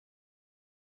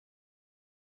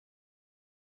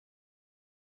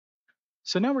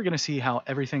So now we're going to see how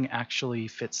everything actually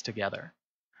fits together.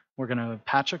 We're going to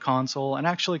patch a console and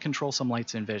actually control some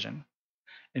lights in Vision.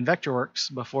 In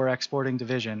Vectorworks, before exporting to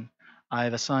Vision,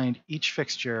 I've assigned each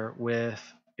fixture with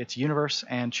its universe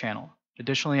and channel.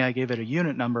 Additionally, I gave it a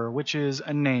unit number, which is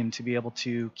a name to be able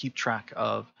to keep track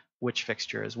of which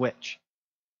fixture is which.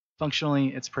 Functionally,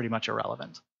 it's pretty much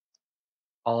irrelevant.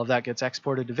 All of that gets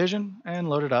exported to Vision and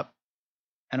loaded up,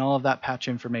 and all of that patch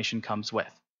information comes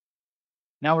with.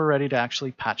 Now we're ready to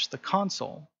actually patch the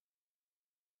console.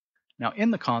 Now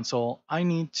in the console, I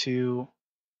need to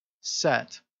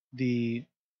set the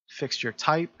fixture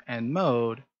type and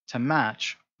mode to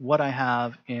match what I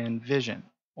have in Vision,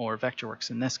 or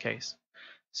Vectorworks in this case.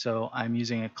 So I'm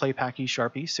using a Claypaky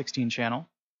Sharpie 16 channel,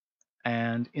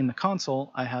 and in the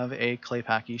console I have a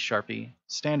Claypaky Sharpie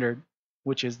standard,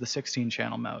 which is the 16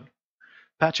 channel mode.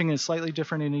 Patching is slightly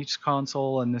different in each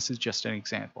console, and this is just an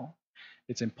example.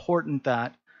 It's important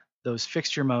that those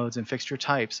fixture modes and fixture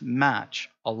types match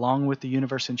along with the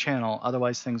universe and channel,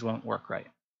 otherwise things won't work right.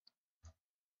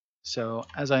 So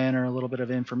as I enter a little bit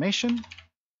of information,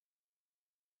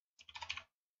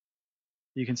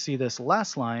 you can see this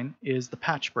last line is the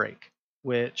patch break,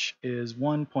 which is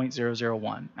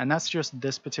 1.001. And that's just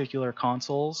this particular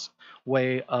console's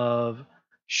way of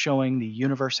showing the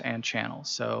universe and channel.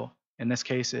 So in this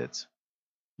case, it's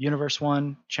universe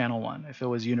 1, channel 1. If it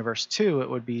was universe 2, it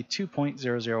would be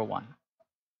 2.001.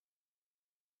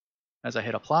 As I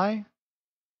hit apply,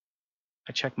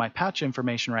 I check my patch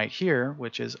information right here,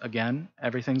 which is, again,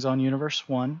 everything's on universe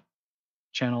 1,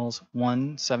 channels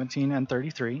 1, 17, and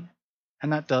 33,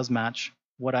 and that does match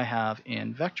what I have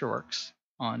in Vectorworks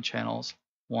on channels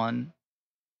 1,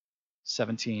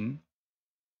 17,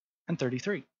 and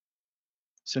 33.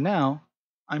 So now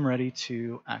I'm ready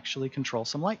to actually control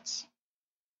some lights.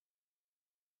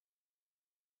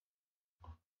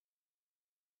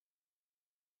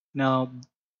 Now,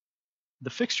 the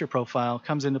fixture profile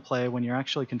comes into play when you're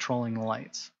actually controlling the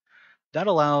lights. That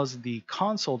allows the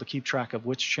console to keep track of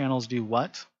which channels do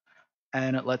what,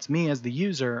 and it lets me as the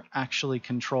user actually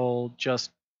control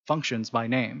just functions by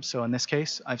name. So in this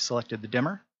case, I've selected the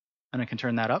dimmer, and I can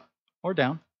turn that up or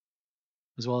down,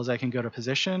 as well as I can go to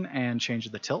position and change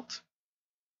the tilt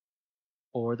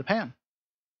or the pan.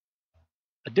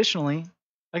 Additionally,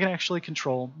 I can actually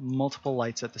control multiple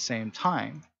lights at the same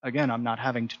time. Again, I'm not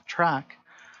having to track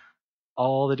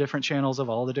all the different channels of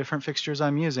all the different fixtures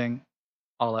I'm using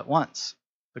all at once.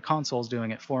 The console's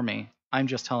doing it for me. I'm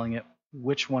just telling it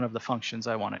which one of the functions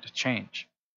I want it to change.